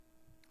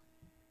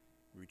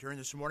We return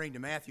this morning to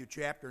Matthew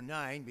chapter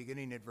 9,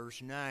 beginning at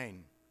verse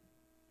 9.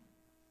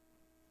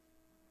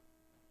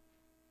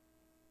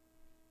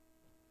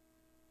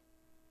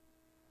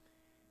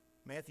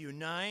 Matthew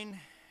 9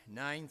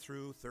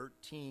 through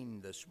 13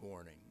 this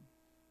morning.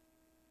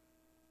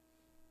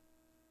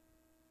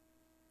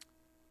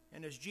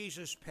 And as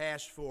Jesus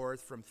passed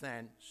forth from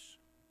thence,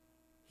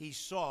 he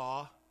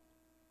saw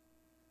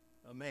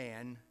a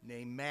man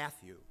named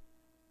Matthew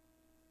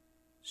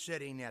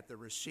sitting at the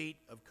receipt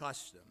of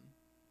custom.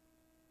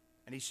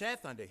 And he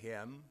saith unto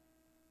him,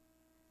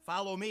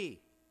 Follow me.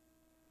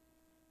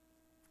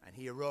 And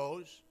he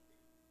arose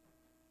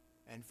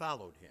and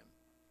followed him.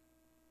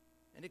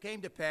 And it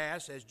came to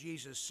pass, as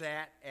Jesus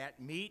sat at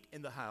meat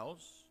in the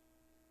house,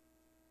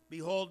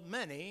 behold,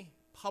 many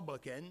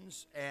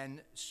publicans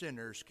and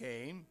sinners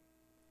came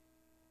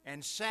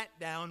and sat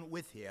down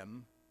with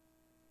him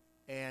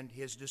and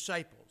his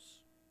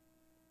disciples.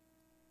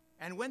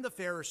 And when the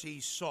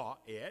Pharisees saw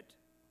it,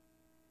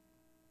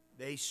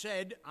 they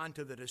said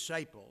unto the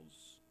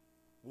disciples,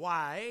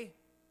 Why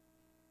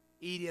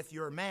eateth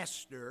your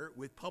master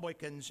with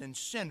publicans and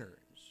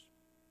sinners?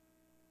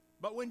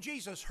 But when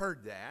Jesus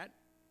heard that,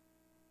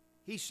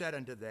 he said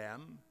unto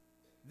them,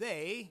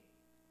 They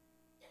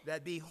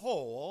that be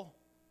whole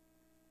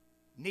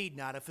need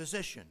not a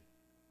physician,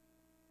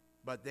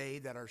 but they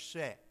that are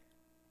sick.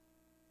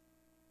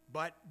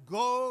 But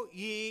go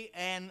ye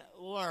and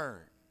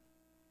learn.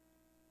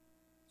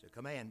 It's a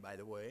command, by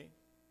the way.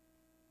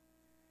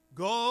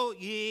 Go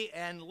ye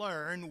and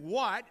learn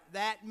what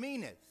that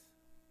meaneth.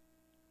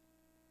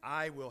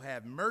 I will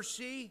have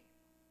mercy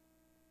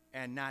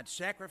and not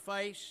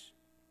sacrifice,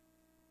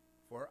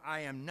 for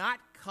I am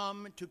not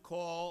come to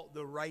call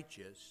the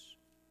righteous,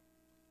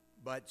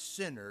 but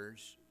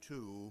sinners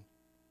to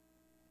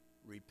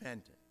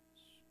repentance.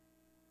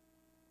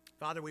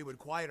 Father, we would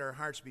quiet our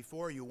hearts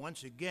before you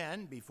once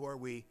again before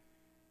we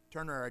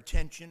turn our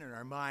attention and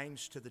our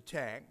minds to the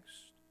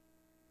text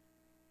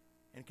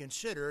and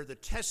consider the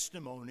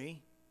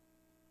testimony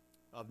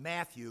of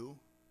Matthew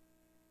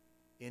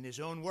in his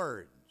own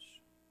words.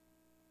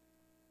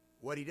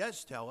 What he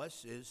does tell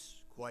us is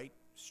quite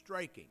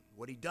striking.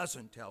 What he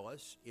doesn't tell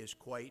us is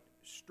quite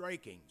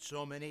striking.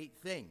 So many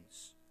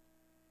things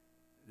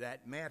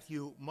that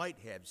Matthew might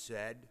have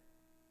said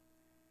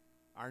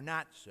are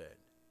not said.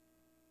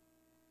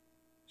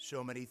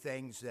 So many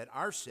things that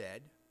are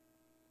said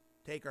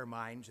take our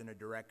minds in a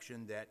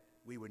direction that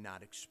we would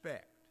not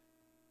expect.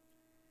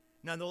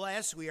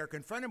 Nonetheless, we are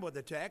confronted with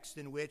a text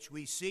in which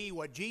we see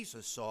what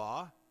Jesus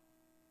saw,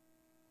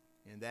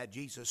 and that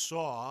Jesus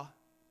saw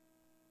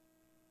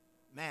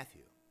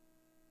Matthew.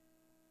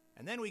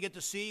 And then we get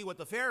to see what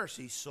the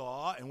Pharisees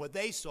saw, and what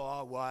they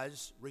saw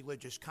was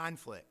religious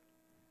conflict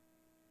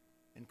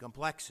and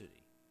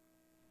complexity.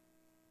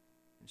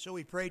 And so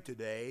we pray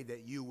today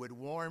that you would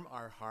warm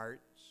our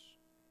hearts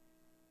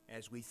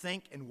as we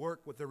think and work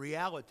with the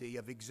reality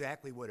of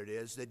exactly what it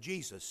is that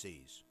Jesus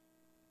sees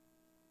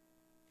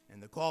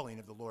and the calling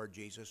of the Lord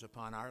Jesus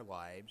upon our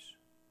lives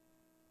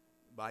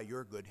by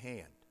your good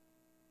hand.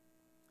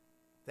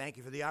 Thank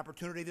you for the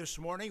opportunity this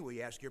morning.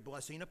 We ask your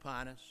blessing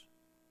upon us.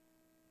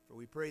 For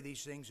we pray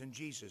these things in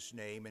Jesus'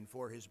 name and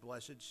for his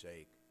blessed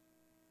sake.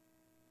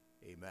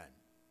 Amen.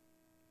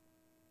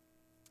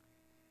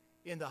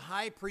 In the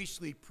high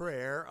priestly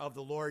prayer of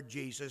the Lord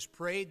Jesus,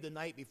 prayed the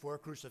night before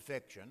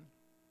crucifixion,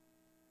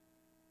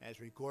 as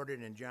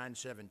recorded in John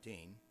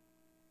 17,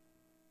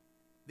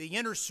 the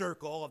inner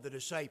circle of the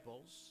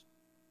disciples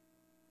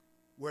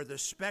were the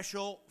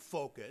special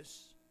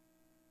focus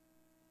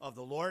of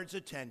the Lord's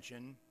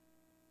attention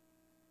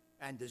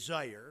and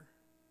desire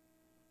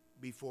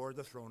before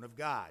the throne of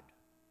God.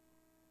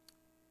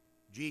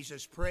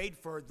 Jesus prayed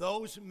for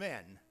those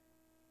men,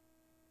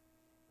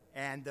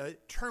 and the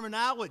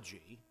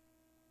terminology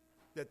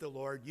that the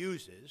Lord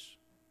uses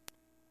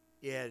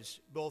is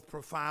both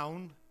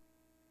profound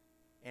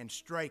and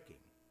striking.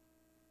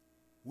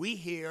 We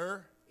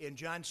hear in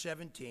John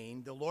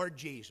 17 the Lord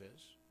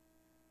Jesus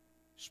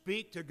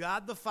speak to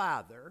God the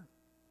Father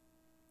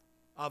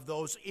of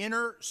those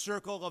inner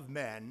circle of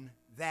men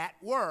that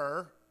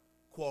were,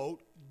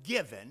 quote,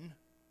 given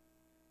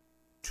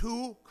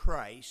to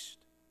Christ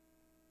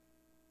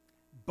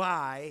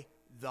by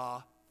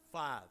the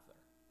Father.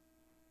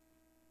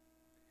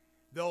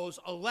 Those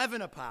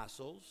 11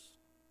 apostles,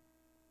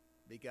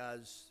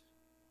 because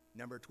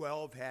number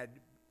 12 had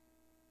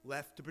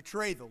left to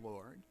betray the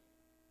Lord,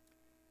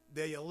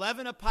 the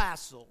 11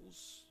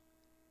 apostles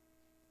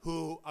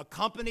who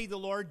accompanied the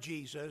Lord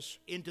Jesus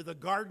into the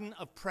garden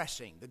of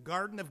pressing, the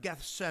garden of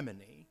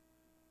Gethsemane,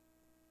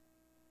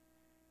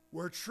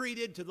 were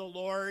treated to the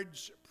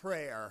Lord's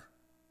Prayer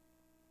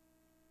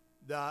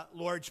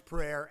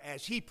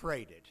as he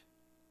prayed it,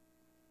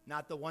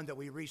 not the one that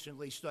we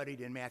recently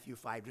studied in Matthew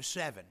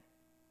 5-7.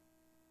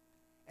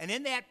 And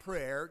in that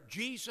prayer,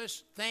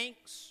 Jesus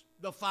thanks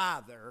the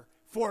Father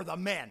for the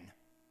men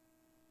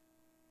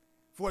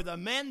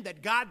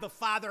that God the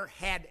Father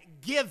had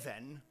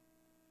given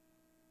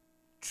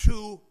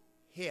to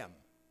him.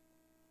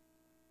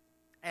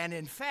 And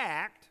in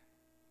fact,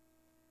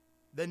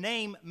 the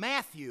name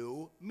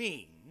Matthew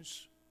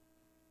means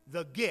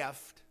the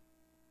gift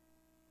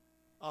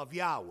of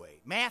Yahweh.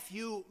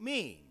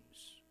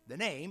 The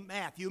name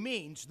Matthew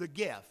means the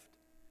gift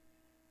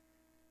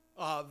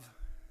of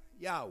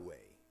Yahweh.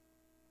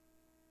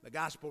 The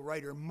gospel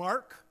writer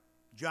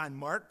John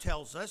Mark,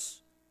 tells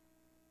us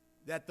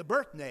that the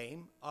birth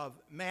name of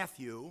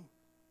Matthew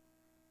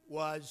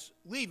was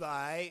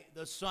Levi,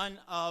 the son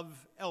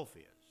of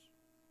Alphaeus.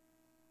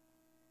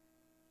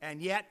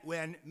 And yet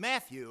when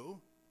Matthew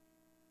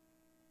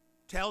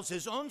tells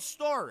his own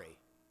story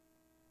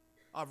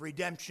of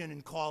redemption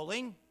and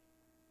calling,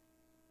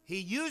 he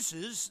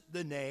uses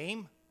the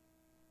name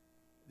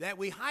that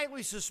we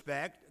highly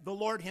suspect the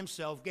Lord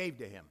himself gave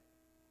to him.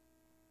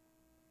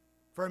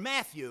 For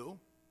Matthew,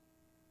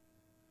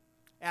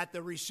 at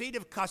the receipt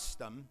of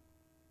custom,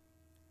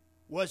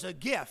 was a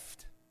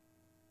gift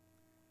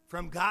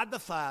from God the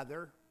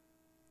Father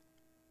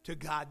to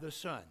God the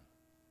Son.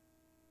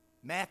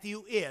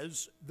 Matthew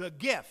is the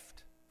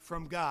gift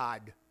from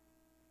God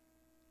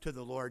to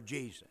the Lord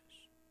Jesus.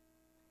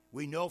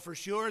 We know for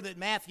sure that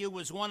Matthew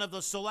was one of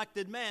the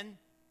selected men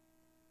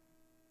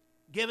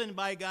given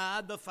by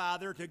God the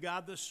Father to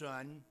God the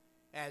Son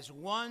as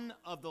one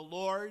of the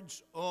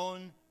Lord's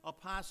own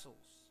apostles.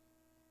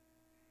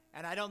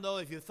 And I don't know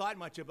if you thought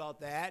much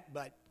about that,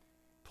 but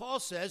Paul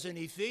says in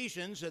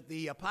Ephesians that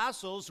the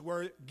apostles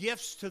were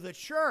gifts to the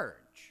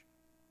church.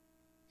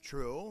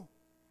 True.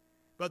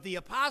 But the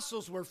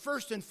apostles were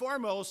first and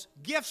foremost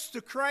gifts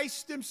to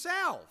Christ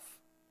himself.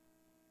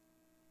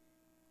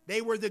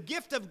 They were the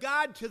gift of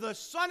God to the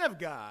Son of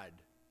God,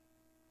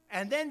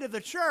 and then to the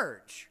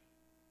church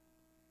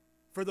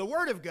for the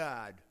Word of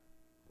God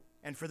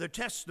and for the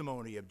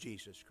testimony of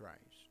Jesus Christ.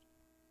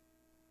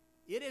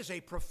 It is a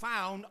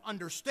profound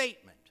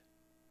understatement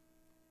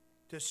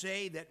to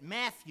say that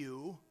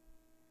Matthew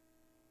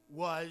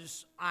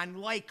was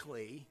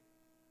unlikely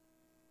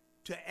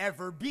to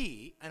ever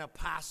be an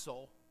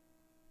apostle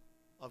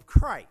of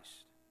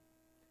Christ.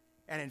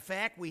 And in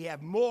fact, we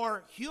have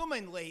more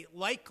humanly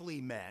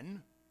likely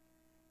men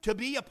to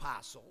be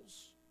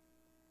apostles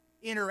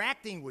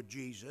interacting with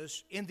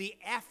Jesus in the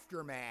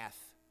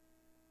aftermath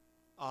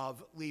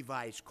of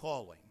Levi's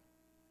calling.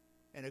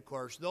 And of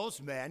course, those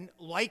men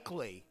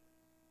likely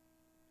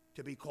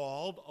to be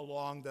called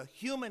along the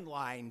human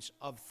lines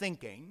of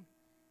thinking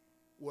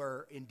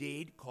were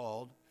indeed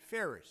called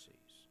Pharisees.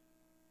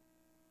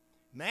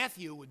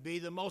 Matthew would be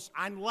the most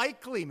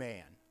unlikely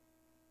man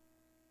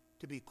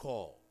to be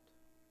called.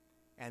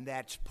 And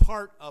that's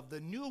part of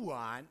the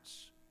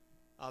nuance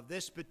of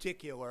this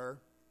particular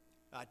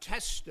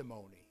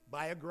testimony,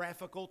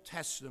 biographical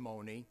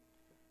testimony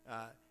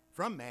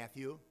from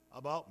Matthew,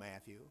 about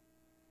Matthew,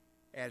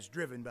 as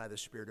driven by the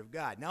Spirit of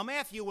God. Now,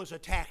 Matthew was a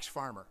tax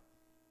farmer.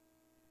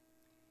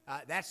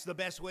 That's the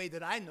best way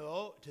that I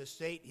know to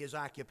state his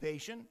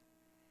occupation.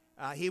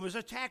 He was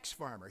a tax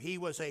farmer. He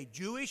was a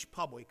Jewish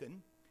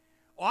publican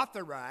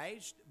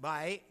authorized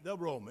by the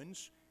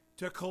Romans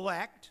to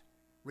collect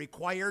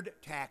required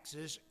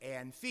taxes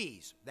and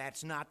fees.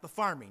 That's not the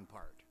farming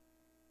part.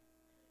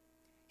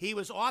 He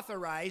was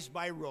authorized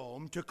by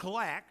Rome to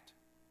collect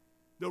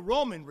the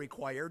Roman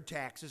required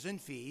taxes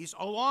and fees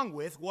along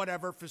with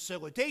whatever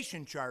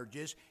facilitation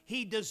charges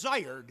he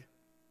desired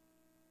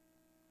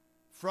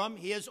from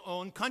his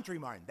own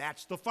countrymen.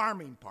 That's the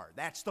farming part.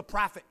 That's the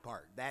profit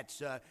part.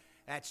 That's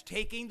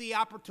taking the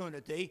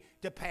opportunity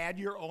to pad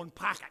your own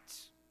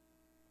pockets.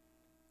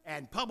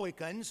 And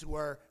publicans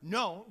were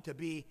known to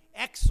be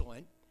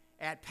excellent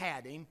at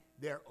padding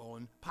their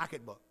own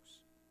pocketbooks.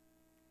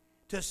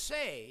 To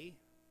say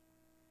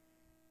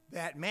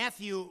that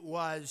Matthew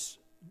was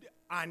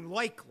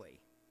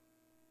unlikely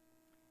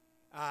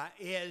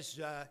is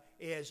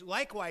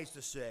likewise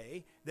to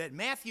say that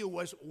Matthew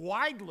was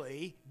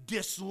widely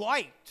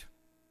disliked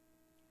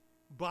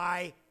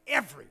by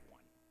everyone.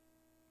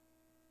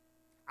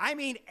 I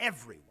mean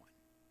everyone.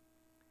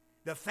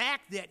 The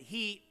fact that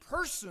he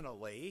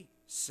personally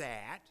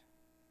sat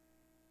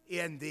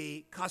in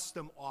the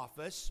custom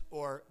office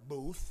or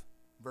booth,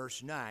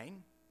 verse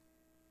 9,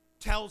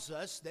 tells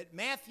us that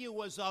Matthew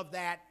was of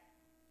that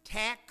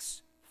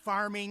tax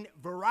farming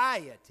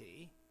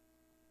variety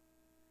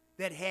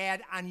that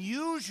had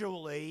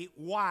unusually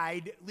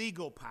wide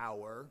legal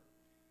power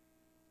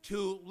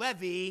to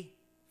levy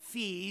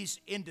fees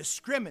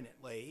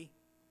indiscriminately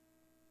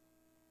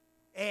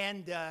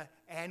and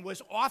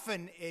was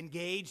often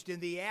engaged in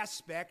the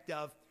aspect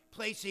of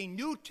placing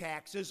new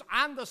taxes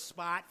on the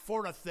spot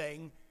for a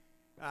thing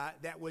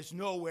that was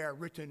nowhere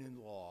written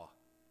in law.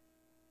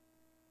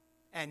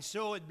 And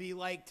so it'd be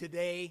like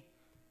today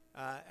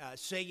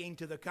saying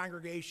to the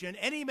congregation,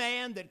 any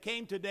man that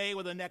came today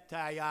with a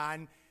necktie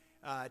on,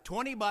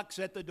 $20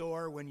 at the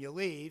door when you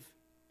leave,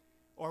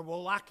 or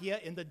we'll lock you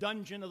in the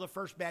dungeon of the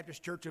First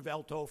Baptist Church of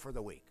Elto for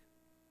the week.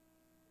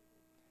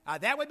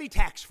 That would be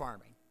tax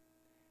farming.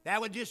 That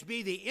would just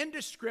be the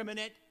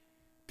indiscriminate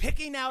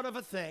picking out of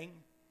a thing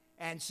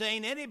and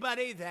saying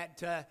anybody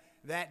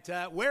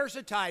that wears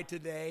a tie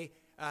today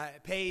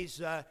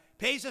pays a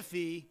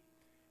fee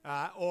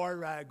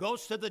or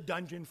goes to the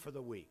dungeon for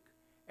the week.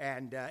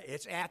 And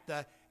it's at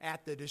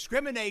the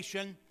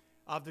discrimination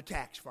of the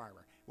tax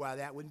farmer. Well,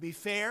 that wouldn't be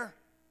fair,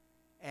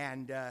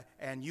 and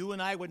you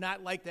and I would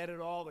not like that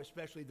at all,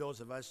 especially those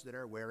of us that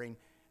are wearing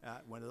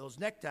one of those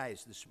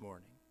neckties this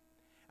morning.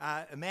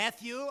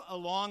 Matthew,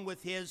 along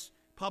with his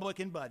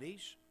publican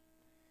buddies,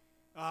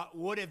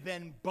 would have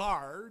been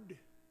barred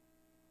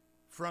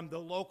from the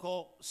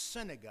local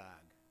synagogue.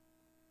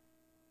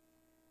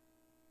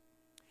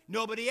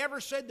 Nobody ever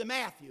said to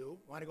Matthew,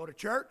 want to go to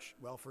church?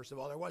 Well, first of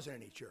all, there wasn't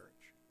any church.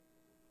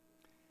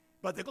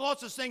 But the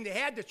closest thing they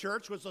had to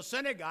church was the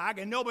synagogue,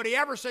 and nobody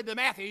ever said to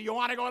Matthew, you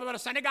want to go to the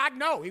synagogue?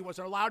 No, he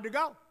wasn't allowed to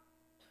go.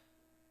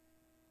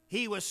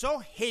 He was so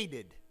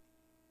hated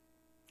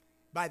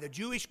by the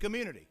Jewish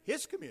community,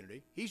 his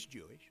community, he's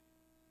Jewish,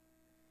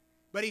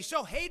 but he's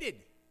so hated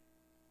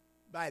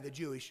by the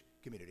Jewish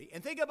community.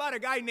 And think about a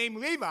guy named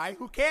Levi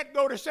who can't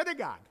go to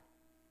synagogue.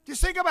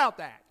 Just think about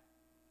that.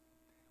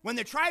 When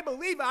the tribe of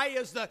Levi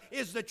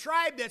is the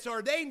tribe that's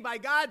ordained by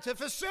God to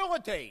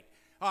facilitate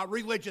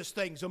religious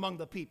things among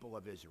the people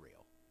of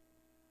Israel.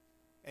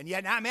 And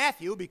yet not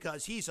Matthew,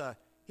 because he's a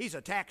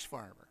tax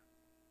farmer.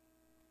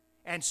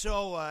 And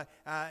so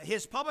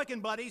his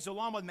publican buddies,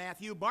 along with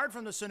Matthew, barred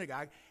from the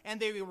synagogue, and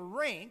they were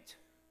ranked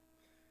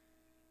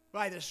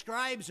by the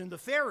scribes and the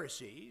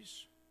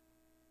Pharisees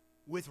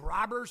with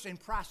robbers and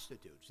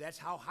prostitutes. That's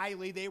how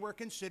highly they were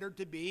considered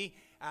to be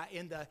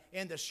in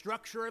the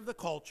structure of the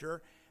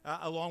culture,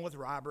 along with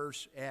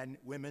robbers and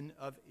women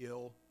of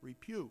ill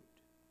repute.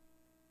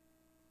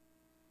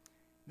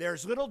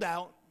 There's little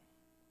doubt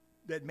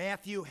that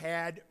Matthew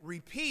had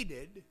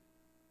repeated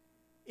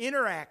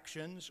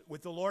interactions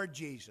with the Lord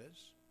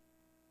Jesus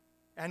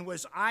and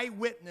was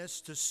eyewitness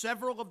to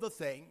several of the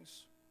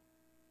things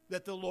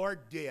that the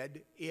Lord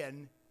did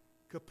in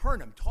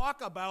Capernaum.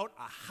 Talk about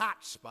a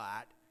hot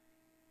spot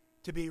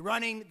to be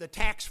running the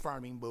tax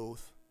farming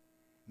booth.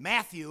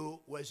 Matthew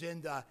was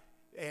in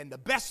the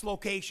best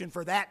location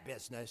for that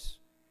business,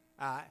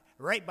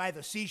 right by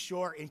the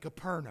seashore in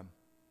Capernaum.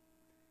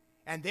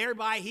 And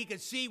thereby he could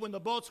see when the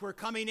boats were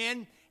coming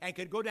in and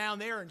could go down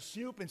there and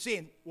snoop and see,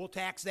 and we'll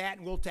tax that,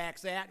 and we'll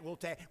tax that, and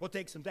we'll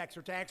take some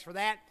extra tax for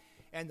that.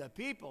 And the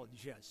people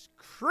just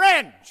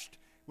cringed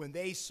when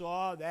they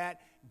saw that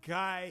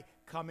guy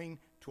coming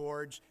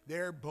towards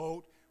their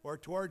boat or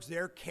towards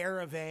their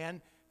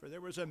caravan, for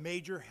there was a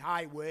major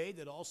highway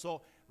that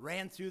also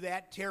ran through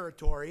that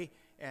territory,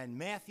 and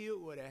Matthew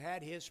would have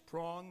had his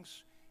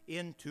prongs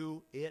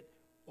into it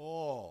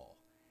all,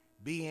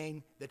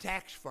 being the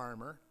tax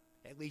farmer,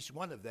 at least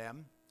one of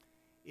them,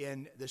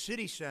 in the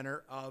city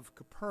center of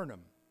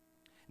Capernaum.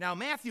 Now,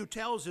 Matthew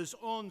tells his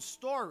own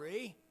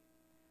story,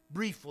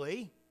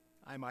 briefly,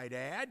 I might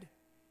add,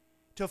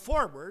 to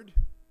forward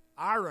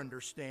our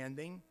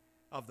understanding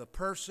of the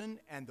person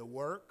and the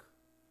work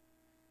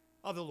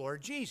of the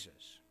Lord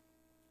Jesus.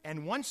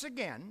 And once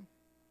again,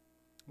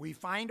 we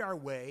find our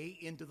way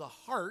into the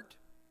heart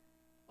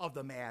of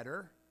the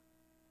matter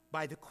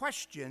by the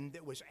question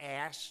that was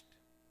asked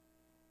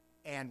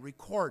and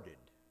recorded.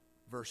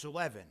 Verse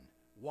 11,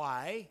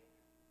 why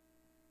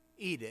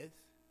eateth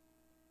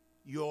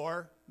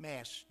your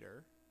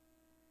master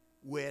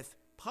with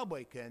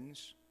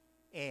publicans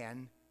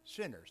and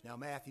sinners? Now,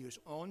 Matthew's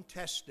own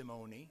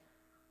testimony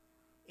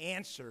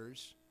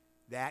answers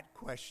that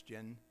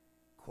question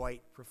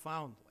quite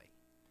profoundly.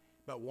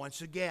 But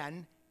once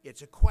again,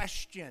 it's a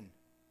question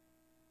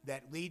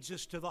that leads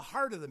us to the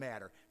heart of the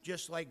matter.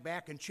 Just like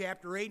back in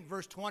chapter 8,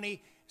 verse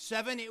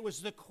 27, it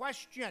was the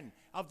question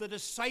of the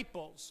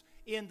disciples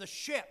in the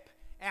ship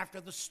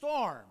after the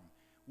storm.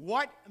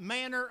 What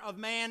manner of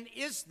man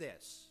is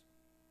this?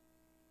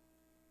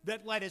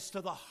 That led us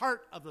to the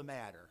heart of the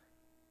matter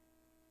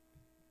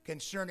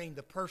concerning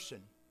the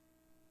person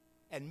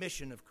and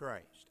mission of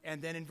Christ.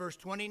 And then in verse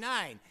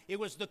 29, it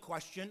was the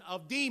question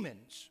of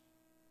demons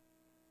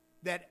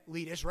that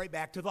lead us right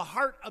back to the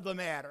heart of the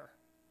matter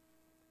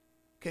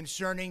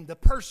concerning the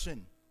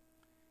person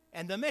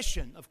and the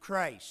mission of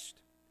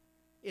Christ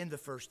in the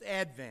first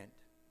advent.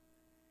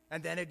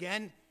 And then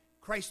again,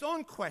 Christ's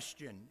own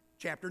question,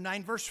 chapter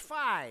 9, verse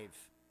 5.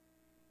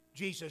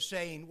 Jesus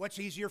saying, what's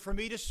easier for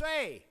me to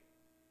say?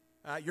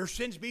 Your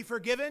sins be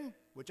forgiven,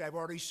 which I've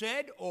already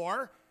said,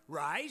 or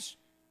rise,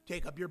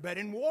 take up your bed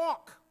and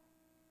walk.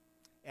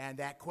 And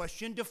that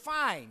question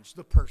defines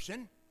the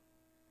person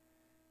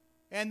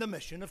and the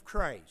mission of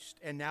Christ.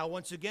 And now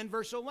once again,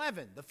 verse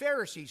 11, the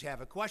Pharisees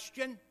have a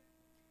question.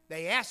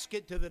 They ask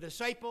it to the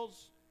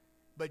disciples,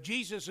 but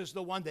Jesus is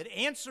the one that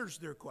answers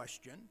their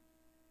question.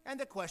 And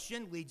the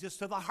question leads us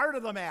to the heart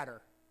of the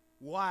matter.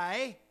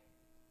 Why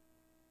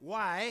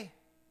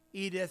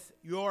eateth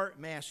your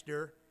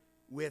master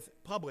with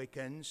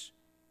publicans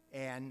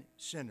and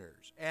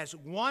sinners? As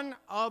one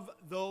of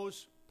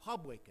those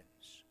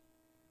publicans,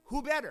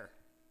 who better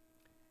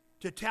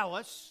to tell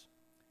us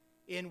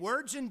in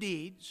words and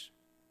deeds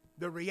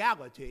the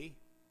reality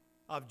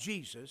of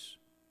Jesus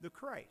the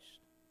Christ?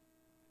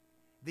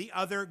 The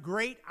other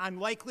great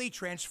unlikely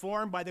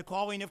transformed by the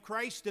calling of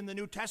Christ in the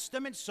New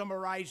Testament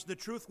summarize the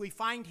truth we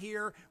find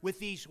here with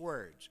these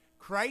words.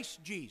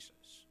 Christ Jesus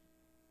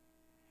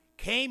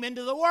came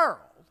into the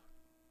world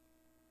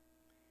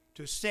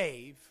to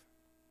save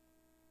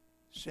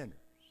sinners.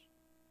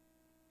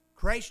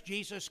 Christ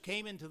Jesus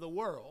came into the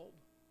world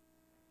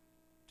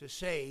to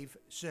save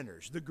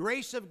sinners. The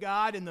grace of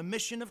God and the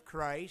mission of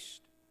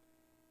Christ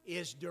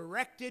is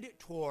directed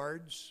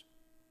towards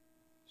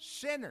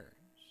sinners.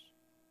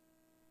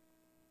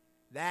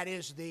 That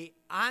is the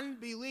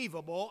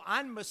unbelievable,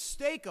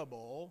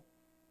 unmistakable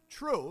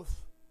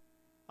truth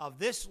of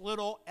this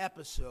little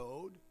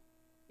episode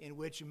in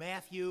which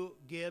Matthew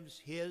gives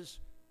his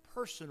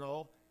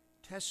personal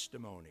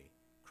testimony.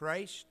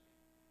 Christ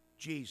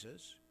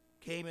Jesus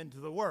came into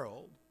the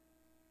world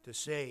to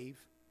save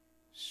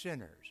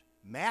sinners.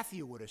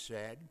 Matthew would have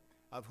said,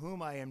 of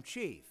whom I am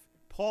chief.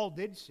 Paul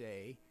did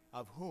say,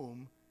 of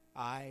whom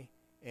I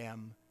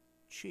am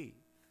chief.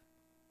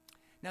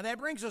 Now that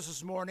brings us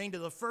this morning to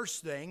the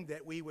first thing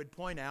that we would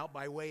point out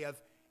by way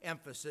of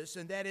emphasis,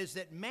 and that is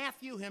that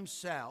Matthew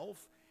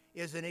himself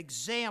is an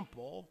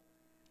example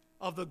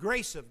of the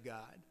grace of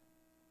God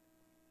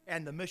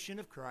and the mission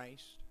of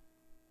Christ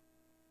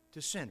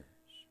to sinners.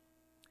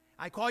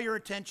 I call your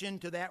attention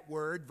to that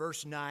word,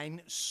 verse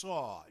 9,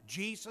 saw.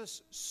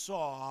 Jesus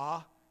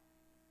saw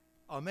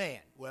a man.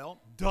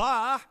 Well,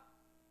 duh.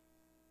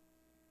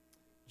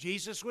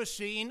 Jesus was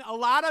seeing a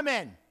lot of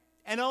men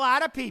and a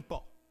lot of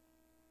people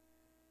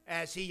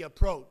as he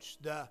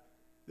approached the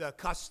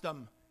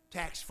custom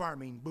tax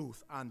farming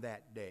booth on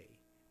that day.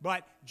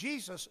 But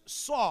Jesus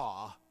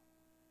saw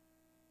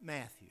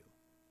Matthew.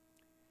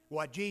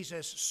 What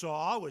Jesus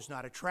saw was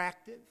not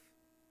attractive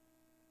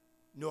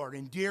nor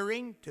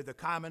endearing to the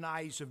common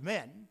eyes of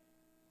men.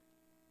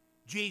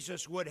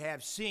 Jesus would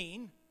have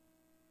seen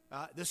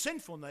the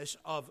sinfulness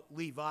of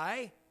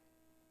Levi,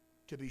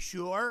 to be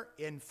sure,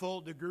 in full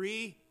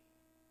degree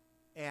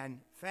and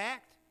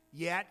fact,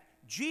 yet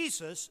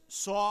Jesus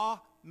saw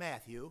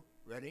Matthew,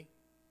 ready?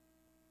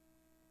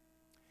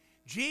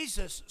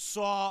 Jesus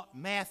saw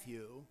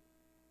Matthew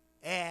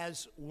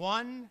as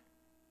one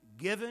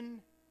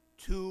given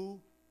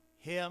to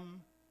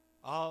him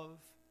of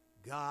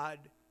God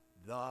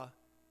the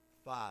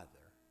Father.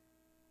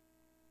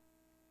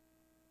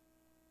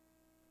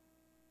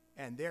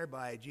 And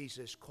thereby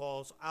Jesus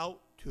calls out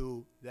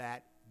to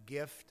that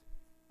gift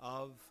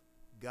of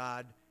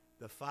God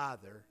the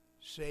Father,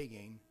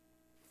 saying,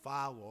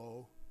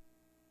 follow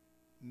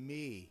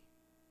me.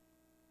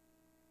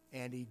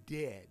 And he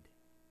did.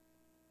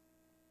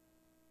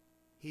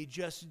 He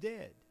just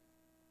did.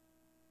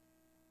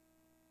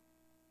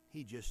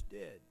 He just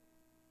did.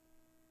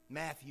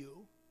 Matthew,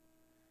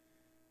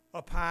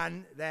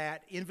 upon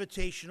that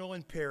invitational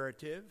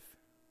imperative,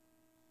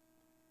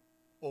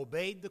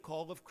 obeyed the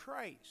call of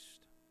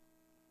Christ.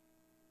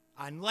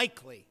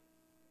 Unlikely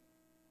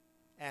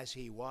as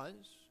he was,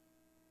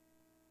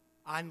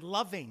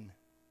 unloving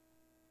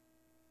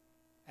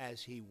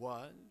as he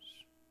was,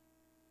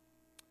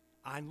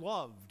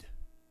 unloved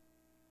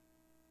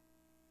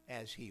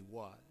as he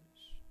was.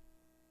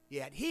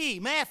 Yet he,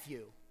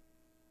 Matthew,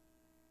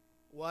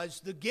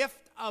 was the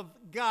gift of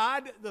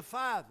God the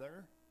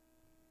Father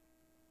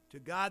to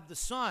God the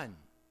Son.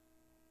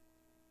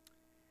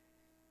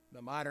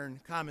 The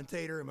modern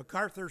commentator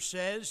MacArthur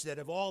says that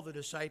of all the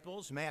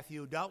disciples,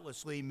 Matthew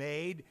doubtlessly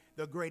made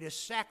the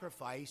greatest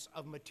sacrifice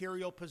of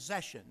material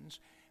possessions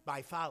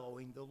by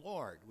following the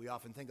Lord. We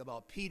often think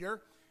about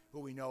Peter, who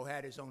we know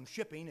had his own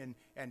shipping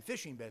and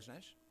fishing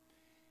business.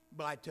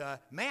 But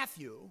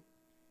Matthew,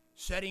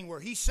 sitting where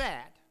he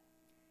sat,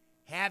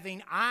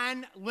 having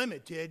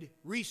unlimited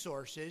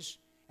resources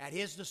at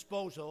his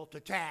disposal to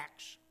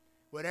tax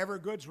whatever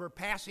goods were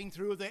passing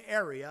through the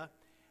area,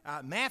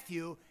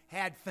 Matthew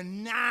had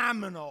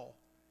phenomenal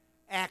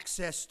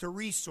access to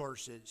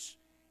resources.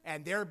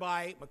 And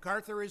thereby,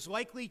 MacArthur is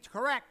likely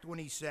correct when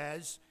he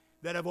says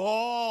that of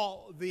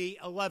all the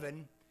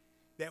 11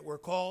 that were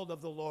called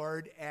of the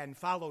Lord and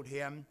followed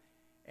him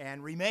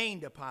and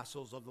remained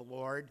apostles of the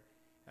Lord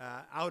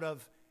out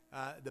of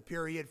the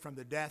period from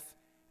the death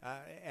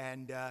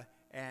and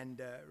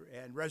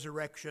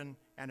resurrection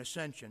and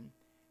ascension,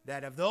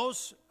 that of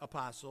those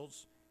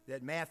apostles,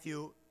 that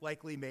Matthew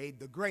likely made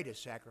the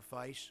greatest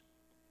sacrifice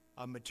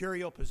of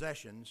material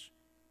possessions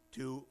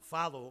to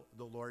follow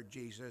the Lord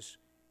Jesus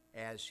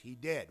as he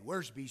did.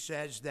 Worsby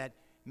says that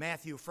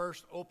Matthew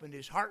first opened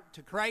his heart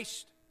to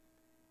Christ,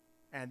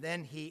 and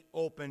then he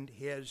opened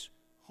his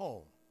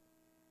home.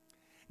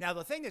 Now,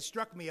 the thing that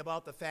struck me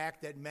about the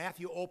fact that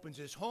Matthew opens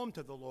his home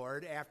to the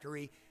Lord after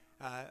he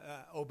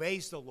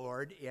obeys the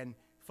Lord in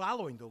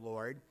following the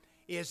Lord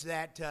is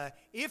that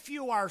if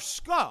you are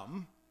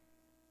scum,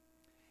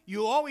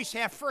 you always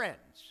have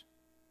friends.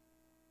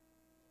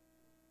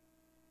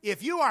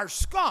 If you are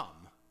scum,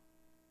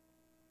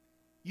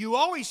 you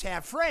always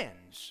have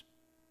friends,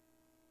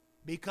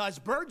 because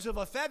birds of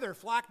a feather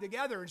flock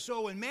together. And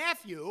so when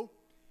Matthew,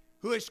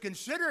 who is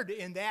considered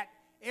in that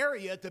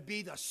area to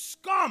be the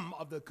scum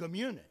of the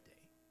community,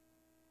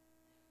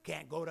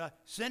 can't go to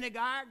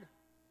synagogue,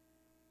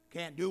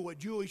 can't do what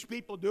Jewish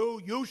people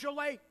do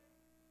usually.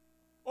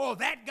 Oh,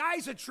 that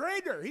guy's a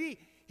traitor.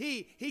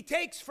 He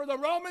takes for the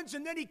Romans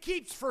and then he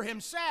keeps for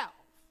himself.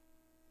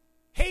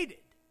 hated,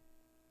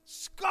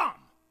 scum.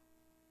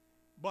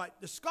 But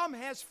the scum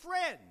has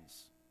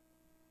friends.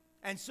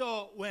 And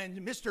so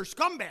when Mr.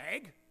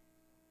 Scumbag,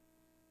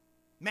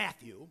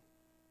 Matthew,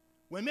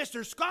 when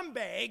Mr.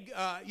 Scumbag,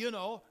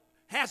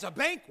 has a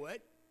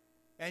banquet,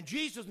 and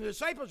Jesus and the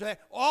disciples say,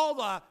 all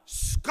the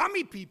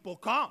scummy people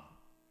come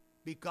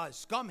because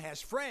scum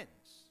has friends.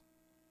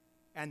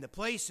 And the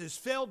place is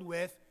filled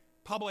with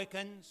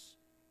publicans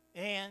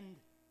and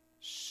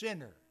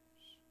sinners.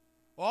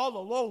 All the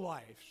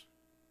lowlifes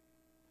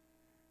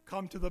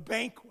come to the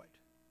banquet.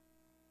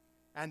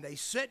 And they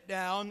sit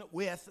down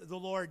with the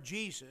Lord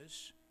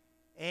Jesus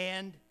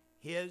and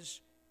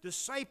his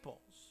disciples.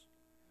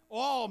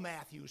 All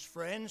Matthew's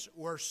friends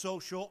were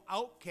social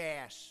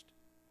outcasts.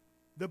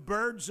 The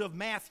birds of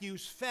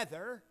Matthew's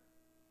feather,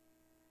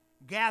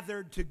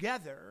 gathered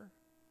together,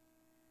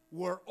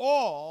 were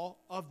all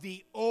of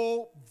the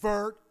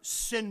overt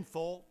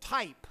sinful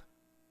type.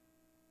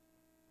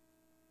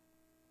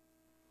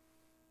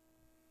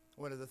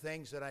 One of the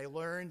things that I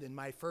learned in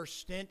my first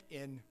stint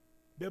in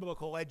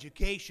biblical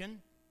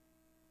education,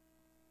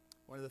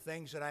 one of the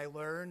things that I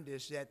learned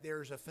is that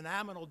there's a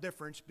phenomenal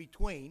difference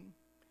between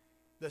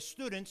the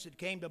students that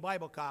came to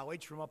Bible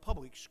college from a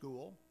public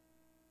school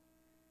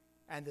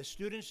and the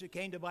students that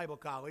came to Bible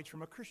college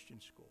from a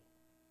Christian school.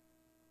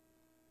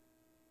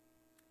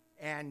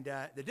 And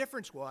the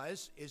difference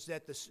is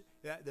that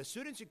the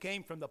students that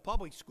came from the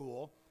public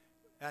school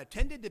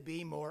tended to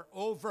be more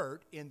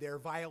overt in their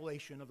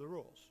violation of the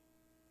rules.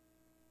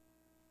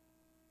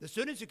 The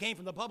students who came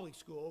from the public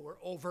school were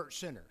overt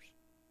sinners.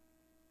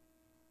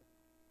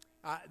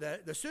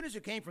 The students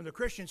who came from the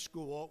Christian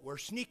school were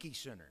sneaky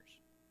sinners.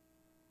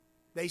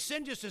 They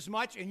sinned just as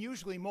much and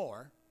usually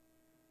more,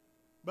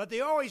 but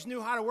they always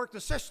knew how to work the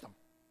system.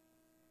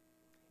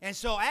 And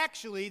so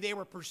actually they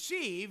were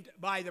perceived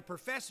by the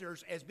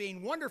professors as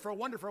being wonderful,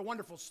 wonderful,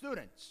 wonderful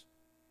students.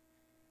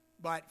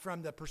 But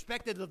from the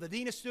perspective of the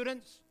dean of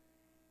students,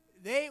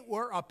 they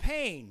were a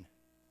pain.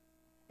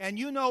 And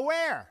you know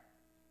where.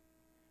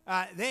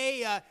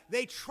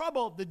 They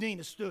troubled the dean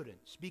of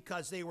students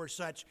because they were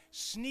such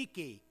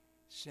sneaky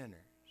sinners.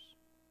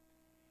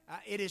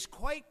 It is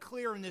quite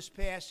clear in this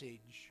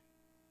passage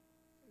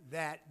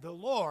that the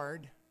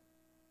Lord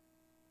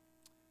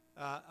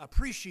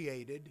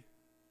appreciated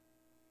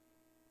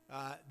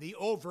the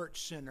overt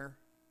sinner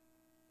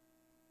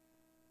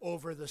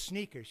over the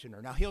sneaker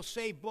sinner. Now, he'll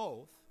say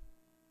both,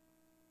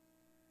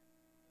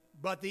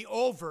 but the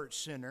overt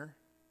sinner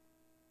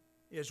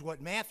is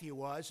what Matthew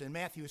was and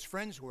Matthew's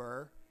friends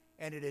were,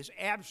 and it is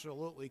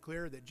absolutely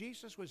clear that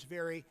Jesus was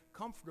very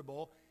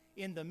comfortable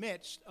in the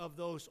midst of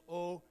those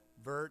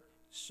overt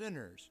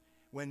sinners.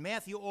 When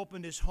Matthew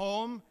opened his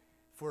home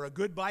for a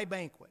goodbye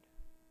banquet,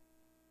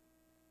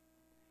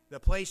 the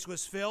place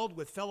was filled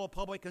with fellow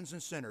publicans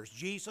and sinners.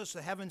 Jesus,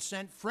 the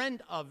heaven-sent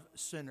friend of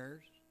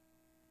sinners,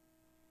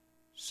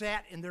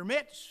 sat in their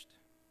midst.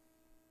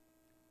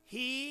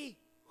 He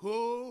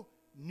who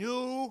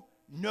knew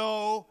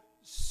no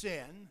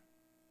sin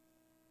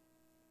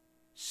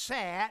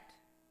sat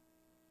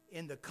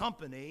in the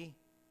company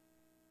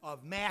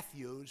of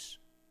Matthew's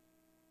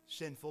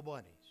sinful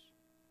buddies.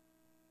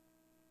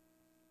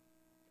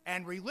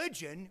 And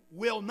religion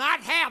will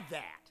not have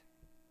that.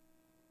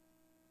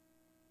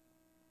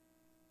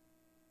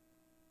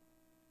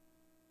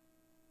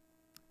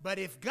 But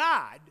if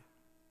God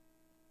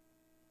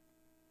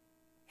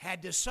had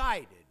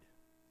decided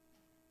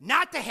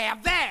not to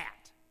have that,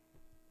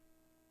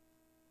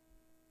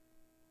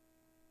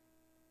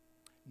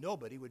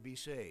 nobody would be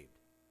saved.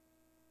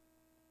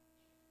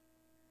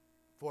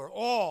 For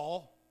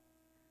all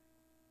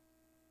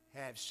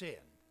have sinned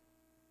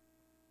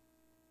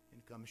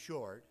and come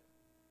short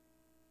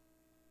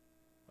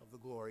of the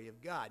glory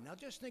of God. Now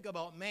just think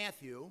about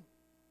Matthew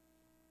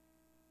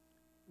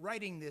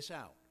writing this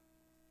out.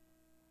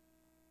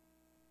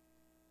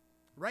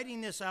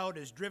 Writing this out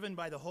is driven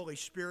by the Holy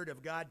Spirit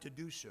of God to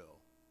do so.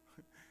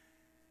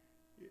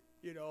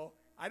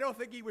 I don't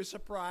think he was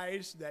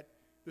surprised that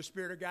the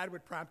Spirit of God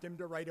would prompt him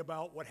to write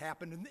about what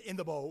happened in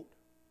the boat.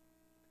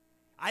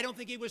 I don't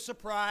think he was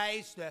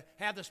surprised to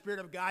have the Spirit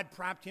of God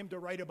prompt him to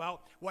write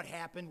about what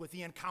happened with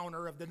the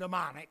encounter of the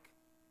demonic.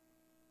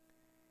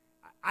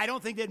 I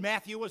don't think that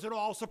Matthew was at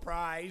all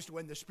surprised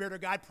when the Spirit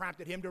of God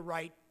prompted him to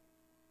write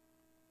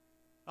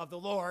of the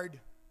Lord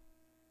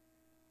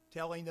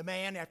telling the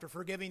man, after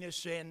forgiving his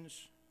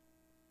sins,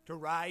 to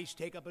rise,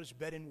 take up his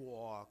bed, and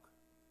walk.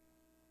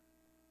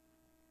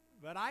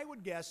 But I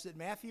would guess that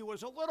Matthew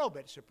was a little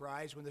bit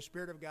surprised when the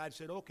Spirit of God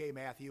said, okay,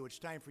 Matthew, it's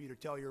time for you to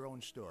tell your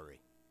own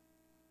story.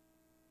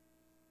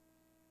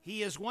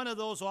 He is one of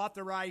those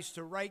authorized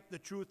to write the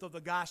truth of the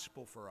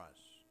gospel for us.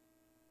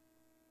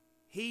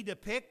 He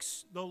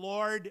depicts the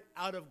Lord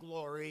out of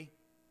glory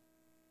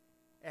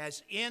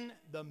as in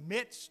the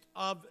midst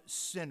of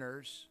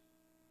sinners,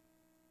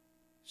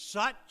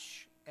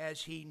 such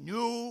as he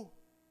knew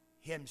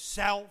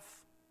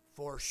himself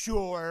for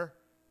sure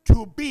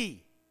to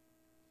be.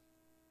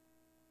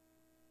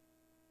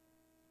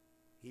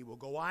 He will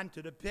go on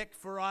to depict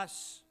for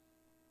us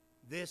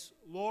this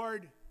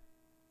Lord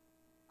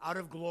out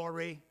of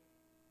glory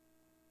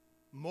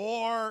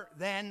more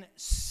than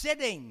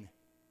sitting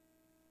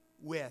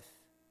with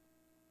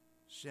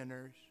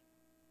sinners,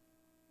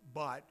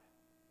 but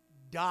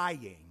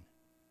dying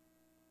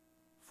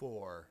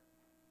for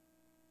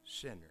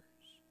sinners,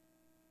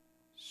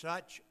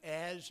 such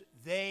as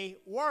they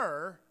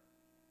were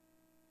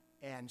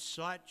and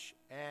such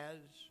as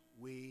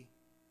we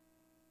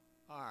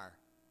are.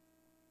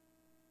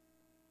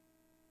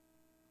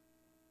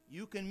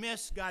 You can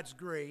miss God's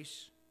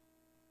grace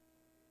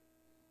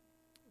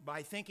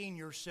by thinking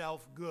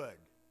yourself good.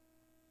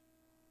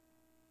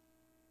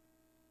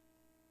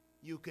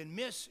 You can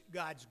miss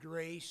God's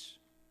grace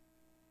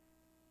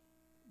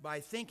by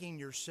thinking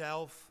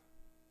yourself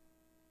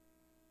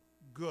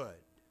good.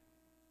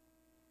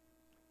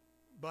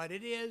 But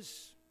it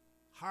is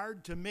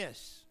hard to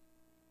miss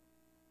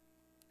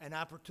an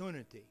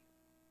opportunity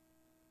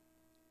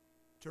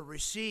to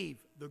receive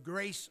the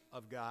grace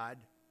of God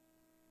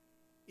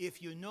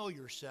if you know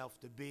yourself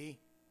to be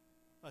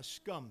a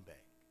scumbag.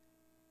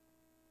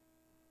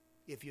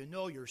 If you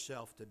know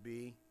yourself to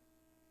be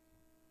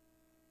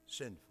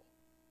sinful.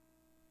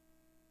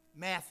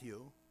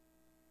 Matthew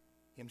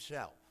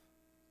himself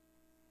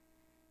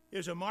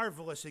is a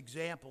marvelous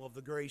example of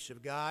the grace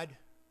of God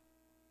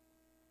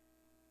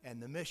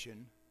and the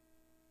mission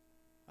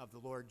of the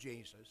Lord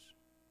Jesus,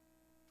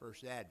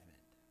 first advent.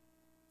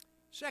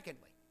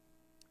 Secondly,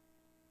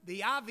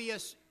 the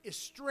obvious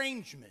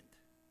estrangement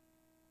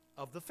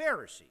of the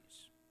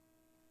Pharisees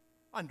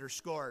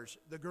underscores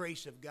the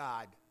grace of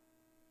God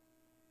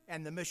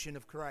and the mission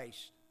of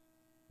Christ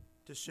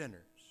to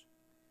sinners.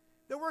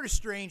 The word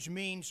estranged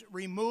means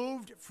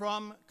removed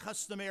from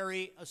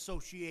customary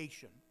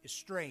association.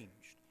 Estranged.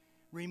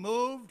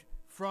 Removed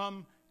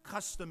from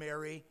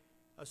customary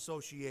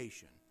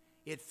association.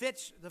 It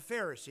fits the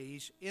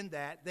Pharisees in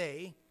that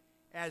they,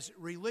 as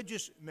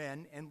religious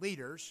men and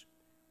leaders,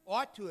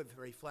 ought to have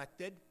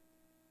reflected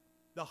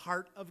the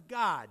heart of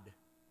God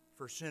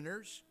for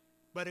sinners,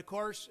 but of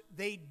course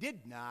they did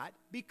not,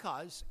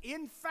 because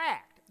in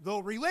fact, though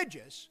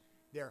religious,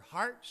 their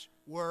hearts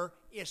were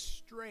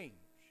estranged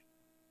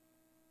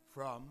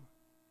from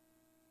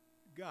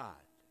God.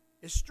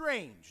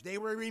 Estranged. They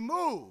were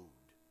removed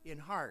in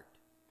heart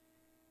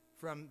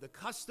from the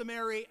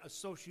customary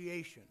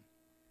association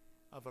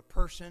of a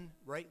person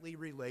rightly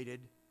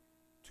related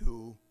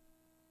to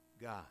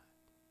God.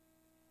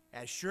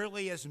 As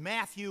surely as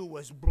Matthew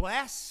was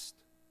blessed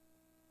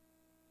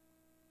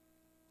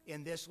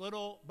in this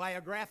little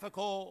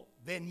biographical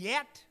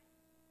vignette,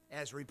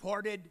 as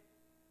reported,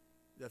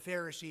 the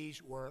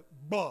Pharisees were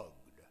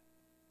bugged.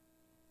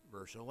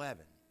 Verse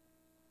 11.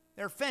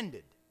 They're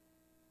offended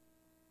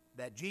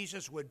that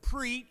Jesus would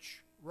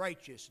preach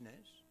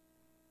righteousness,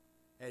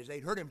 as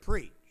they'd heard him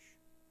preach,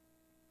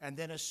 and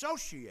then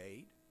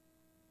associate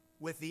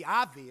with the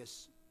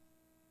obvious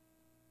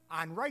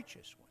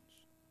unrighteous ones.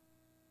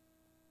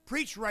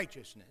 Preach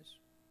righteousness,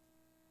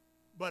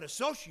 but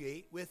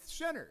associate with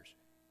sinners,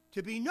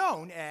 to be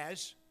known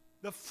as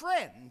the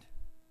friend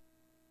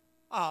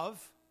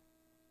of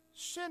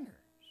sinners.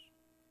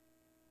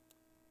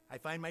 I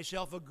find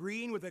myself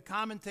agreeing with the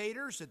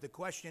commentators that the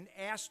question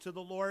asked to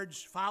the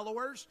Lord's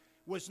followers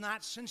was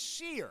not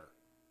sincere.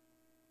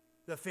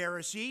 The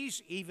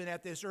Pharisees, even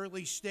at this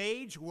early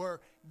stage, were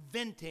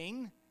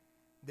venting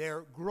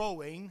their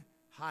growing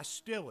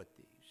hostilities.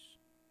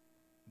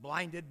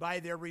 Blinded by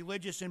their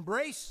religious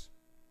embrace,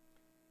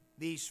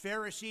 these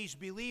Pharisees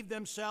believed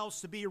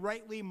themselves to be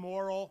rightly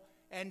moral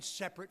and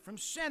separate from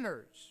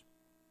sinners.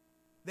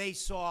 They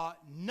saw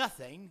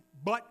nothing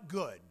but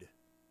good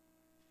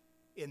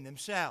in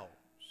themselves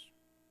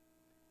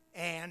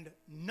and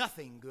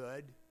nothing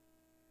good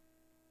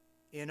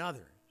in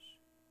others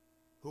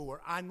who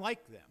were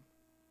unlike them,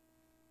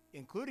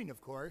 including,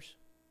 of course,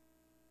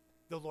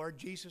 the Lord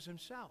Jesus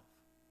himself.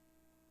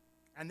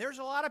 And there's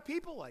a lot of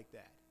people like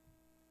that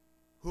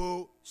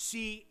who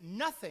see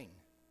nothing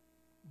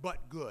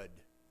but good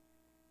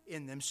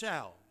in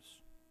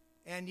themselves,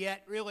 and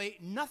yet really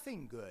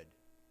nothing good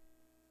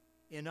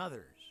in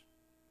others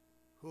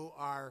who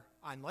are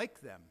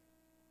unlike them,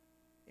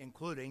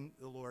 including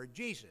the Lord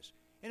Jesus.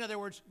 In other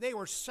words, they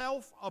were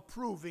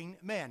self-approving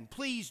men,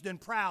 pleased and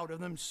proud of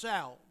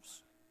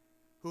themselves,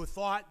 who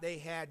thought they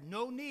had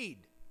no need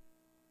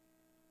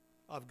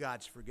of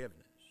God's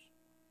forgiveness.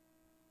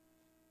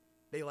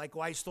 They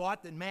likewise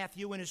thought that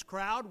Matthew and his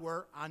crowd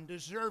were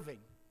undeserving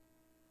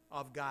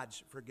of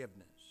God's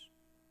forgiveness.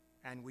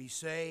 And we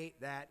say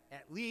that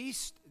at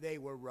least they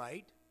were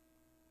right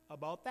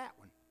about that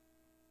one.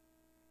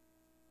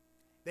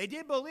 They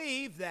did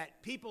believe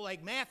that people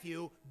like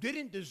Matthew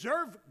didn't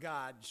deserve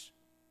God's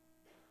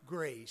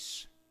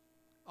grace,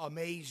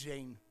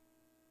 amazing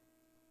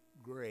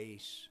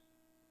grace.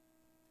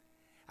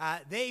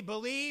 They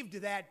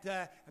believed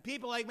that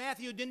people like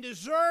Matthew didn't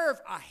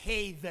deserve a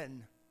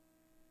haven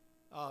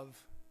of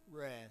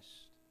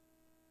rest,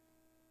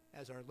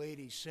 as our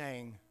ladies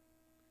sang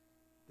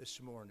this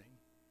morning.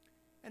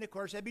 And of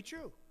course, that'd be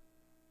true.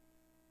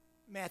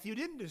 Matthew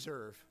didn't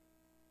deserve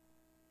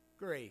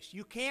grace.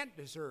 You can't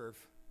deserve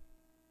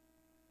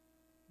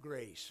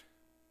grace.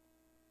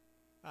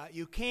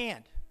 You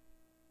can't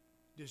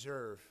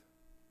deserve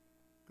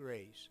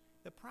grace.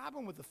 The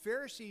problem with the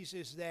Pharisees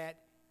is that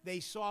they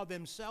saw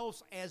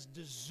themselves as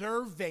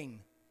deserving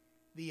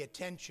the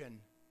attention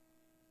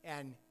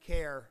and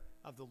care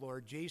of the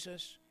Lord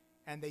Jesus,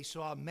 and they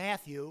saw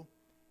Matthew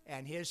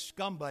and his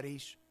scum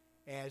buddies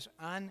as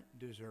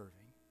undeserving.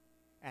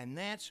 And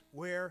that's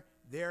where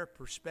their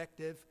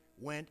perspective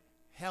went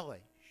hellish.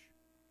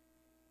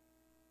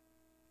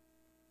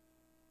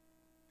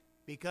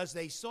 Because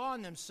they saw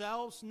in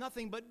themselves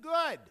nothing but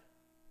good.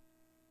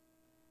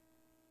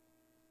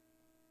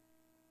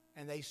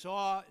 And they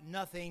saw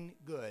nothing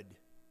good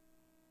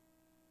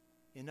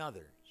in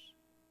others.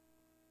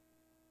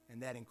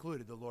 And that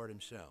included the Lord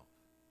himself.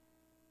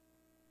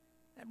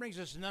 That brings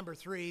us to number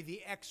 3,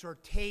 the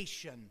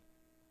exhortation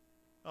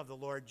of the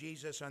Lord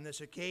Jesus on this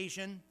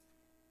occasion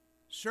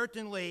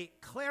certainly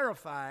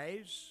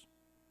clarifies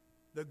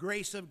the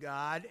grace of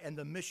God and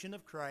the mission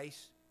of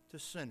Christ to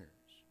sinners.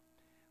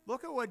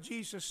 Look at what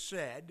Jesus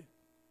said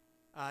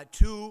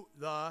to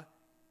the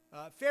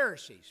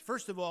Pharisees.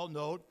 First of all,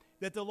 note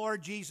that the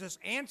Lord Jesus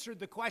answered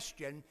the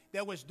question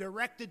that was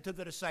directed to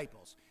the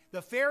disciples.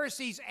 The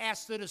Pharisees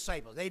asked the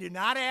disciples. They did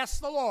not ask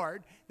the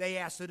Lord, they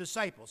asked the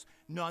disciples.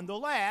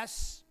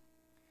 Nonetheless,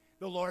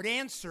 the Lord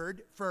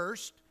answered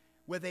first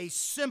with a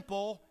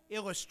simple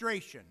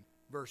illustration.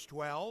 Verse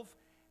 12,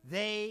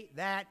 they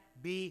that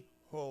be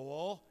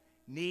whole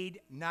need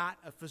not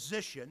a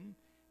physician,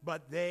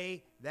 but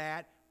they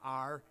that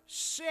are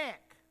sick.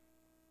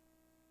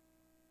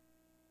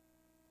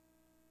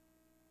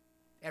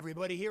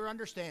 Everybody here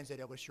understands that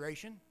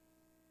illustration.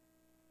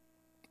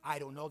 I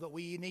don't know that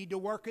we need to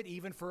work it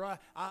even for a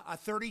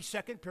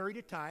 30-second period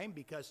of time,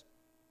 because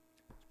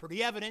it's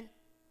pretty evident.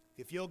 If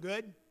you feel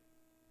good,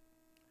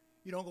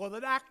 you don't go to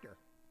the doctor.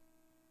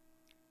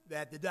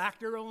 That the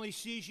doctor only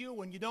sees you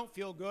when you don't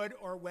feel good,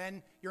 or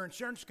when your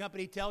insurance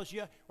company tells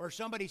you, or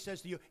somebody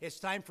says to you, it's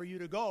time for you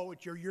to go.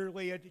 It's your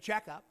yearly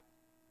checkup.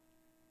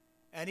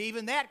 And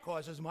even that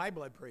causes my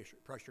blood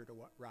pressure to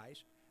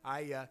rise.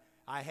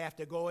 I have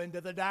to go into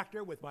the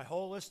doctor with my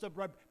whole list of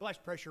blood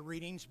pressure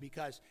readings,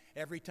 because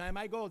every time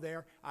I go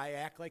there, I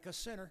act like a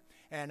sinner.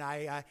 And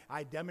I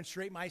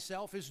demonstrate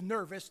myself as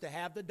nervous to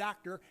have the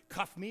doctor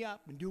cuff me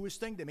up and do his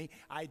thing to me.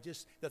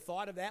 The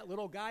thought of that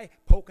little guy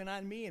poking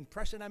on me and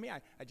pressing on me,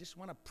 I just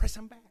want to press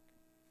him back.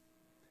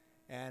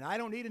 And I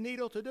don't need a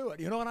needle to do it.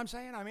 You know what I'm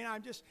saying? I mean, I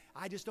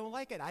just don't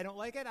like it. I don't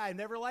like it. I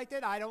never liked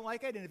it. I don't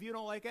like it. And if you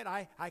don't like it,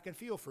 I can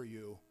feel for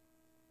you.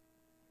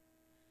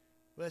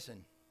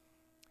 Listen,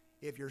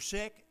 if you're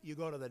sick, you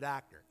go to the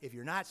doctor. If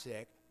you're not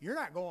sick, you're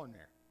not going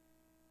there.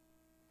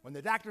 When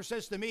the doctor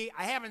says to me,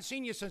 I haven't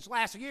seen you since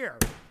last year,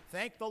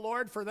 thank the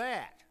Lord for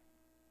that.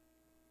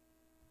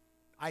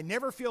 I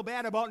never feel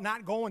bad about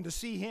not going to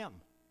see him.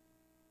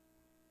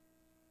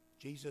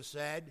 Jesus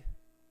said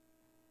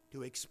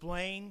to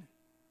explain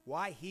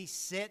why he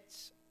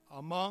sits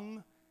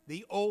among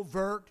the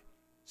overt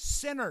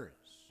sinners.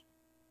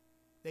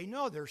 They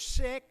know they're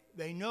sick.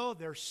 They know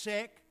they're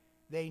sick.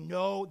 They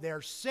know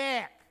they're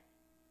sick.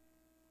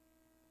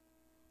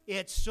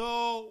 It's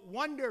so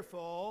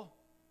wonderful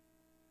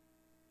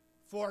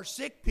for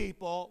sick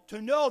people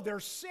to know they're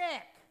sick.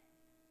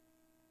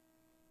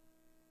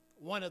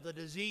 One of the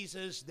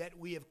diseases that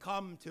we have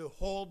come to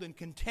hold in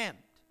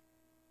contempt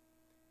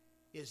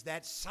is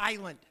that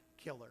silent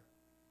killer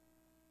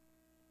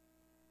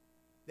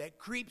that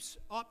creeps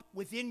up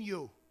within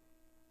you,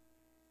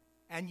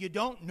 and you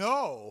don't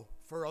know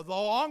for the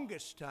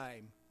longest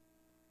time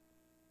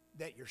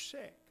that you're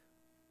sick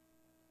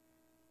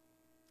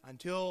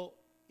until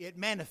it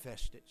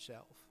manifests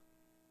itself.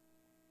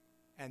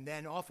 And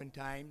then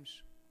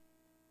oftentimes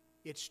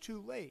it's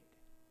too late.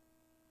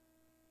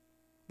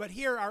 But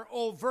here are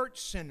overt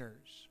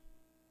sinners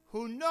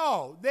who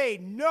know, they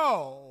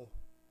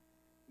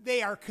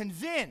are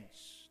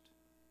convinced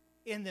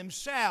in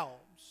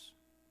themselves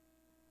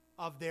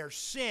of their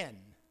sin.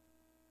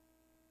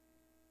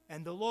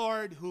 And the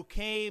Lord, who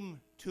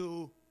came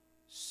to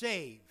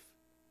save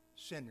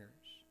sinners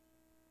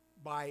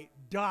by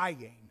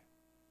dying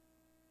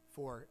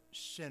for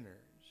sinners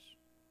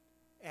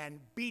and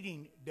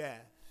beating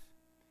death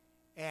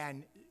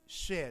and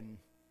sin,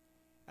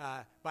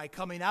 by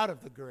coming out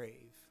of the grave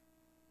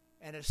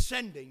and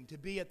ascending to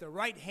be at the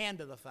right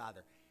hand of the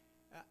Father.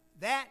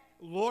 That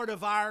Lord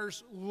of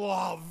ours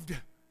loved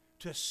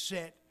to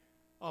sit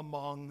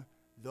among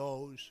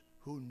those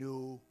who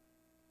knew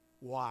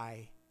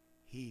why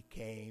he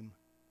came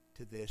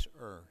to this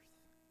earth.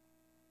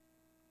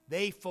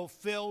 They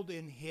fulfilled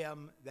in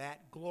him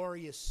that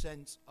glorious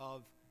sense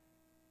of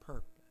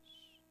purpose.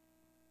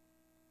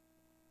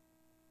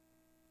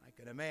 I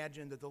can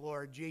imagine that the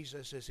Lord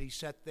Jesus, as he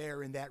sat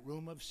there in that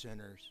room of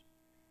sinners,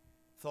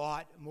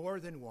 thought more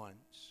than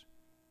once,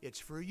 it's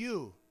for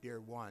you, dear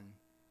one,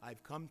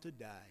 I've come to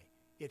die.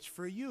 It's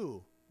for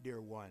you,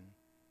 dear one,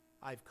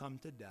 I've come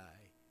to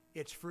die.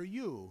 It's for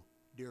you,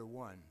 dear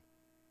one,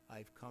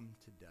 I've come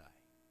to die.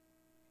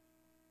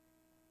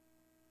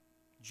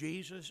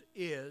 Jesus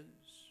is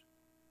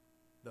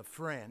the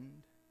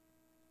friend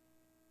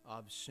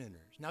of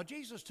sinners. Now,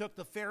 Jesus took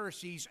the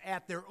Pharisees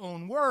at their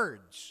own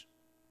words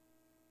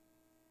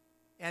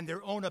and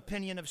their own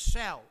opinion of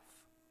self.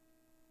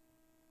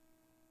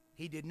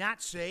 He did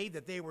not say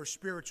that they were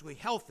spiritually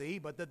healthy,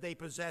 but that they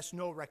possessed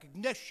no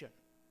recognition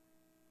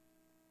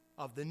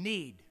of the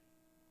need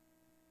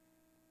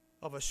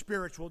of a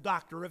spiritual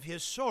doctor of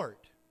his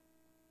sort.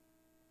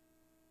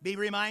 Be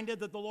reminded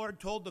that the Lord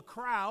told the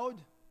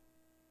crowd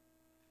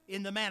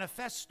in the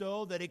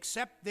manifesto that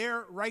except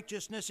their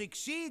righteousness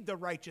exceed the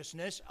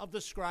righteousness of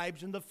the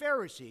scribes and the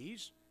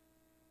Pharisees,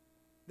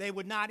 they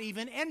would not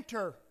even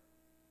enter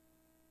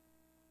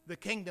the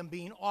kingdom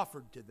being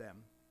offered to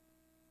them.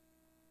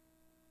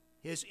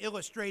 His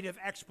illustrative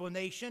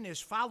explanation is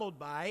followed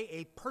by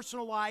a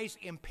personalized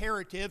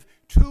imperative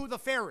to the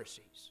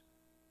Pharisees.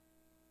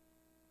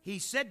 He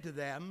said to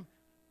them,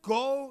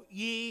 "Go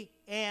ye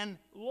and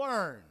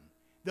learn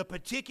the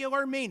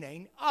particular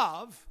meaning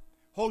of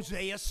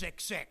Hosea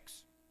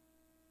 6:6.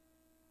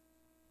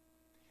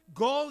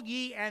 Go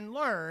ye and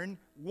learn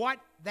what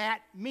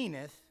that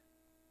meaneth.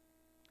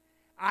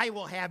 I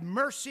will have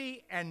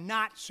mercy and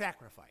not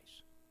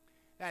sacrifice."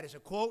 That is a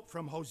quote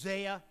from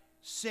Hosea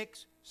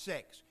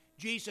 6:6.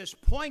 Jesus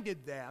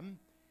pointed them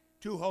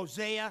to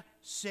Hosea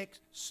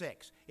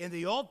 6:6. In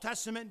the Old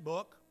Testament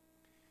book,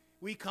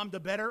 we come to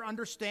better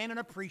understand and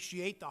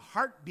appreciate the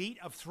heartbeat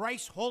of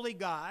thrice holy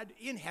God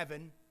in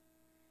heaven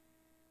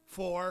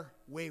for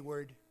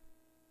wayward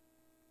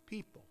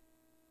people.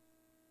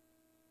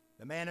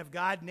 The man of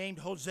God named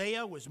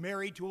Hosea was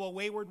married to a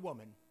wayward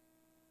woman.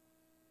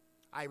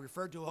 I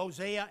refer to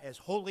Hosea as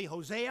Holy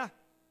Hosea.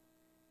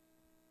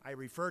 I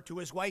refer to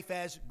his wife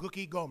as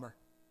Gookie Gomer.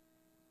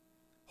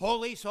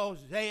 Holy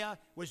Hosea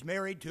was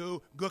married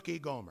to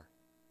Gookie Gomer.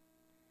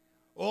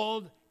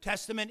 Old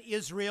Testament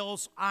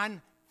Israel's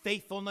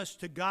unfaithfulness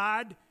to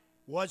God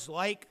was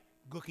like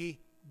Gookie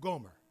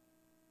Gomer.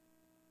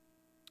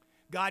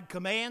 God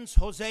commands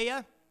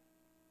Hosea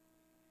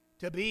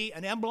to be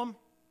an emblem,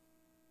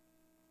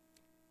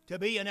 to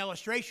be an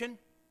illustration,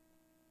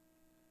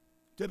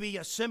 to be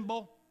a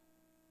symbol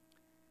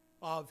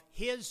of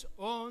his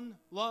own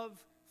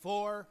love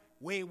for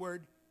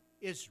wayward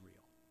Israel.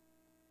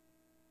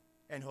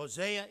 And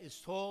Hosea is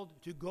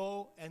told to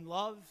go and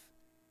love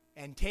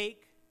and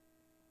take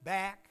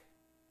back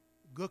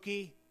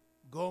Gookie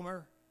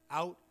Gomer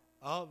out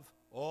of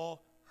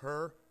all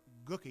her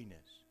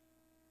gookiness.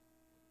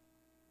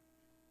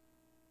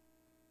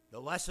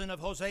 The lesson of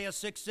Hosea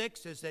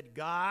 6:6 is that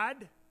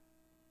God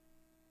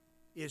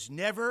is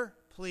never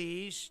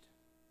pleased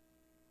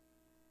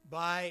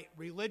by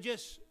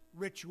religious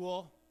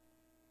ritual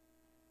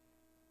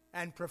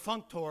and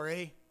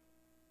perfunctory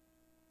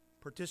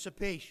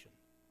participation.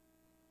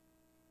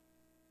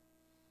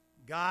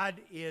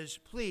 God is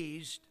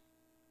pleased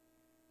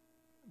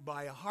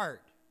by a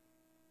heart,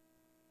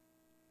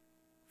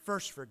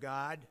 first for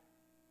God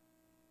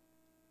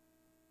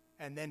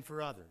and then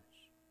for others.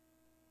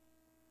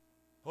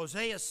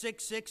 Hosea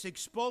 6:6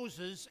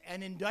 exposes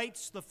and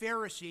indicts the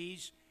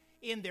Pharisees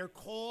in their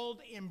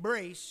cold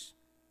embrace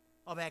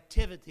of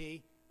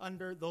activity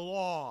under the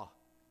law.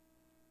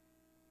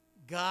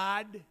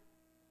 God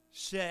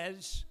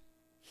says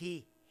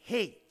he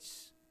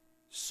hates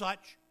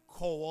such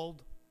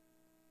cold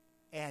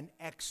and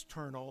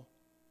external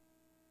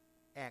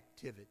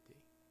activity.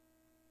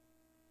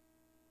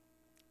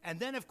 And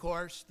then, of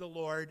course, the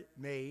Lord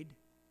made,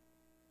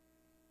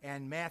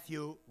 and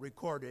Matthew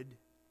recorded,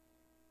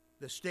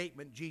 the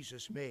statement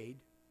Jesus made,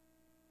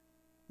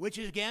 which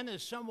again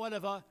is somewhat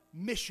of a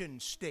mission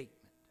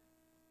statement.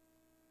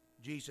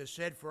 Jesus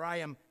said, "For I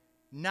am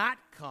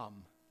not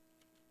come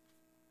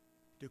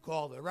to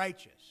call the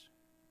righteous,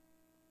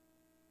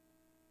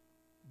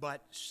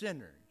 but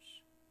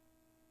sinners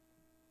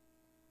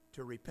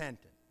to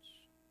repentance."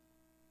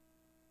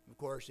 Of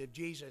course, if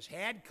Jesus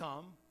had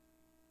come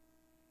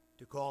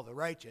to call the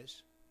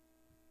righteous,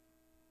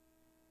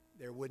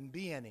 there wouldn't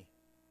be any.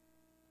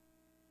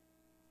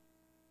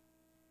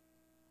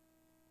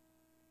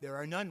 There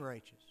are none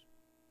righteous.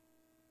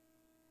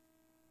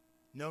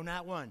 No,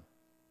 not one.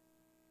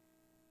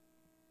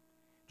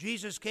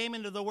 Jesus came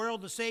into the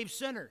world to save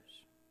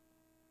sinners.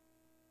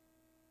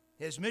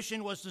 His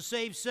mission was to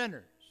save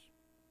sinners.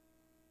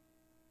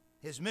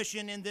 His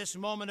mission in this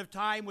moment of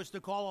time was to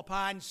call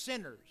upon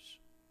sinners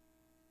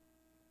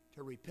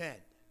to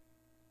repent.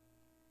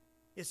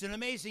 It's an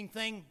amazing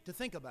thing to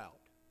think about.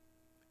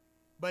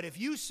 But if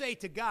you say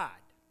to God,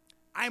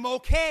 "I'm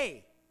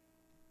okay,"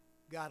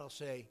 God will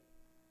say,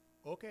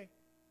 "Okay."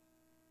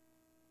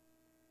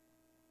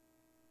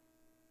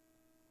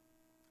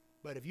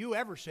 But if you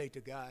ever say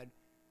to God,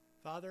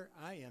 "Father,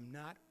 I am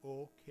not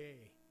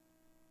okay,"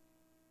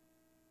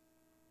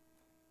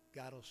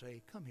 God will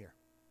say, "Come here.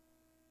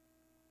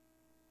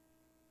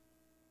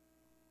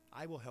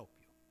 I will help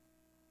you.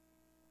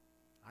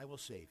 I will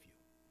save you.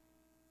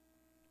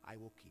 I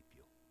will keep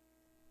you."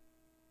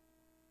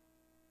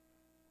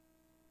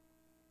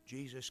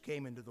 Jesus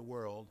came into the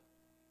world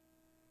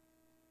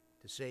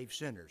to save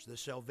sinners. The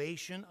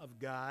salvation of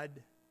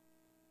God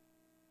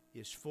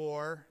is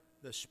for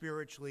the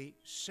spiritually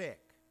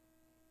sick.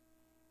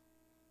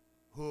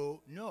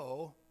 who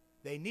know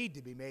they need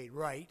to be made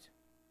right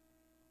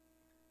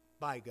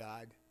by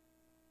God,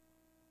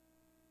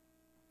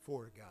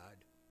 for God.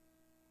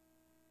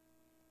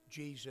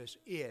 Jesus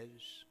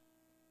is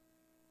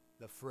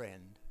the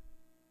friend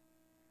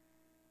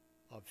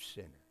of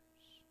sinners.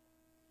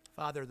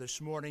 Father,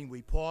 this morning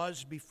we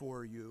pause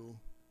before you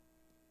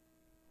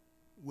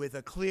with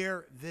a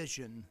clear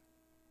vision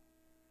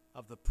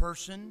of the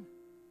person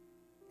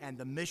and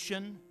the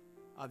mission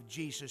of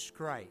Jesus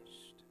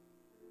Christ.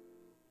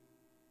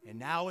 And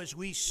now as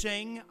we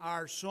sing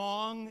our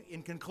song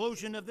in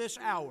conclusion of this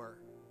hour,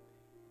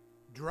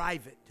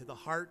 drive it to the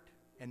heart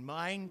and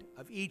mind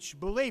of each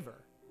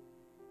believer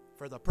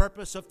for the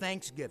purpose of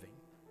thanksgiving,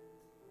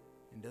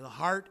 and to the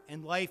heart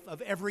and life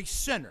of every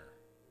sinner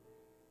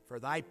for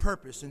thy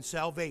purpose in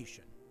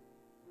salvation.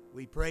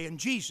 We pray in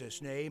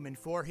Jesus' name and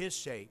for his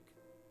sake.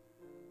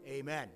 Amen.